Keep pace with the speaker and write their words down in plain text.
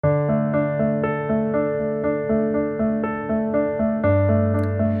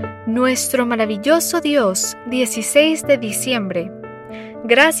Nuestro maravilloso Dios, 16 de diciembre.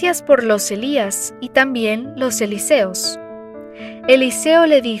 Gracias por los Elías y también los Eliseos. Eliseo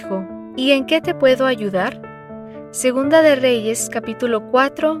le dijo, ¿y en qué te puedo ayudar? Segunda de Reyes, capítulo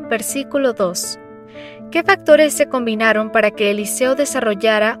 4, versículo 2. ¿Qué factores se combinaron para que Eliseo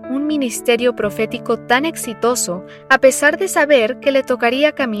desarrollara un ministerio profético tan exitoso, a pesar de saber que le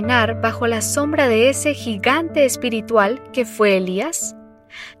tocaría caminar bajo la sombra de ese gigante espiritual que fue Elías?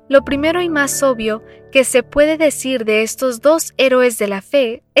 Lo primero y más obvio que se puede decir de estos dos héroes de la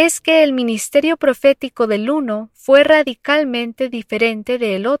fe es que el ministerio profético del uno fue radicalmente diferente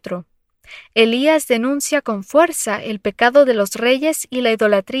del otro. Elías denuncia con fuerza el pecado de los reyes y la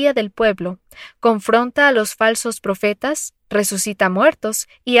idolatría del pueblo, confronta a los falsos profetas, resucita muertos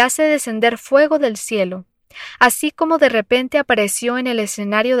y hace descender fuego del cielo. Así como de repente apareció en el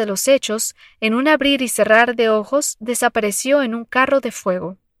escenario de los hechos, en un abrir y cerrar de ojos desapareció en un carro de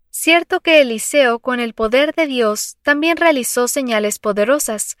fuego. Cierto que Eliseo, con el poder de Dios, también realizó señales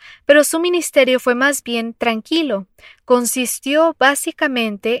poderosas, pero su ministerio fue más bien tranquilo. Consistió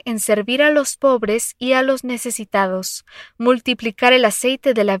básicamente en servir a los pobres y a los necesitados, multiplicar el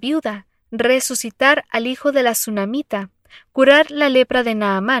aceite de la viuda, resucitar al hijo de la tsunamita, curar la lepra de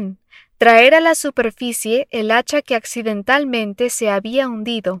Naamán, traer a la superficie el hacha que accidentalmente se había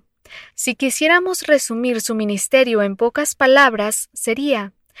hundido. Si quisiéramos resumir su ministerio en pocas palabras,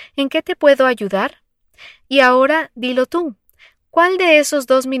 sería: ¿en qué te puedo ayudar? Y ahora dilo tú. ¿Cuál de esos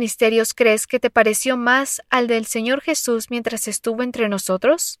dos ministerios crees que te pareció más al del Señor Jesús mientras estuvo entre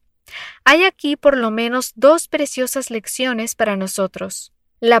nosotros? Hay aquí por lo menos dos preciosas lecciones para nosotros.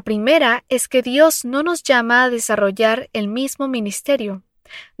 La primera es que Dios no nos llama a desarrollar el mismo ministerio.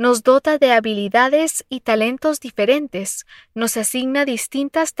 Nos dota de habilidades y talentos diferentes, nos asigna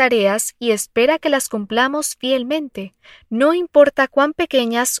distintas tareas y espera que las cumplamos fielmente, no importa cuán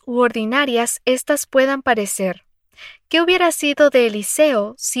pequeñas u ordinarias éstas puedan parecer. ¿Qué hubiera sido de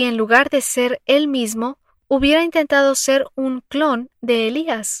Eliseo si en lugar de ser él mismo, hubiera intentado ser un clon de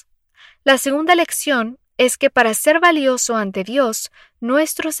Elías? La segunda lección es que para ser valioso ante Dios,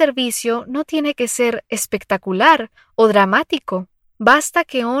 nuestro servicio no tiene que ser espectacular o dramático. Basta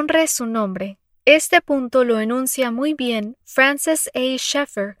que honre su nombre. Este punto lo enuncia muy bien Francis A.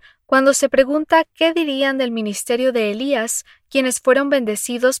 Schaeffer cuando se pregunta qué dirían del ministerio de Elías quienes fueron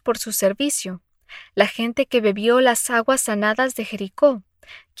bendecidos por su servicio. La gente que bebió las aguas sanadas de Jericó,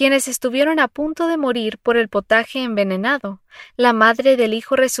 quienes estuvieron a punto de morir por el potaje envenenado, la madre del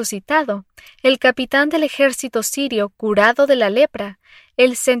hijo resucitado, el capitán del ejército sirio curado de la lepra,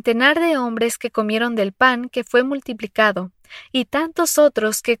 el centenar de hombres que comieron del pan que fue multiplicado, y tantos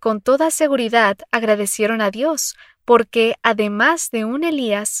otros que con toda seguridad agradecieron a Dios, porque además de un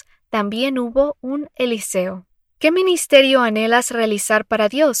Elías, también hubo un Eliseo. ¿Qué ministerio anhelas realizar para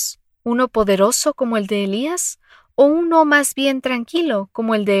Dios? ¿Uno poderoso como el de Elías? ¿O uno más bien tranquilo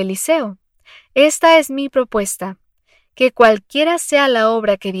como el de Eliseo? Esta es mi propuesta: que cualquiera sea la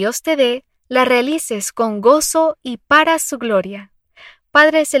obra que Dios te dé, la realices con gozo y para su gloria.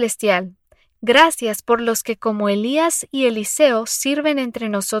 Padre Celestial, gracias por los que como Elías y Eliseo sirven entre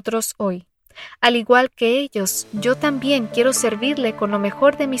nosotros hoy. Al igual que ellos, yo también quiero servirle con lo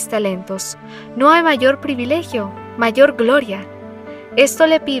mejor de mis talentos. No hay mayor privilegio, mayor gloria. Esto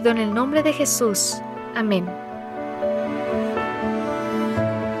le pido en el nombre de Jesús. Amén.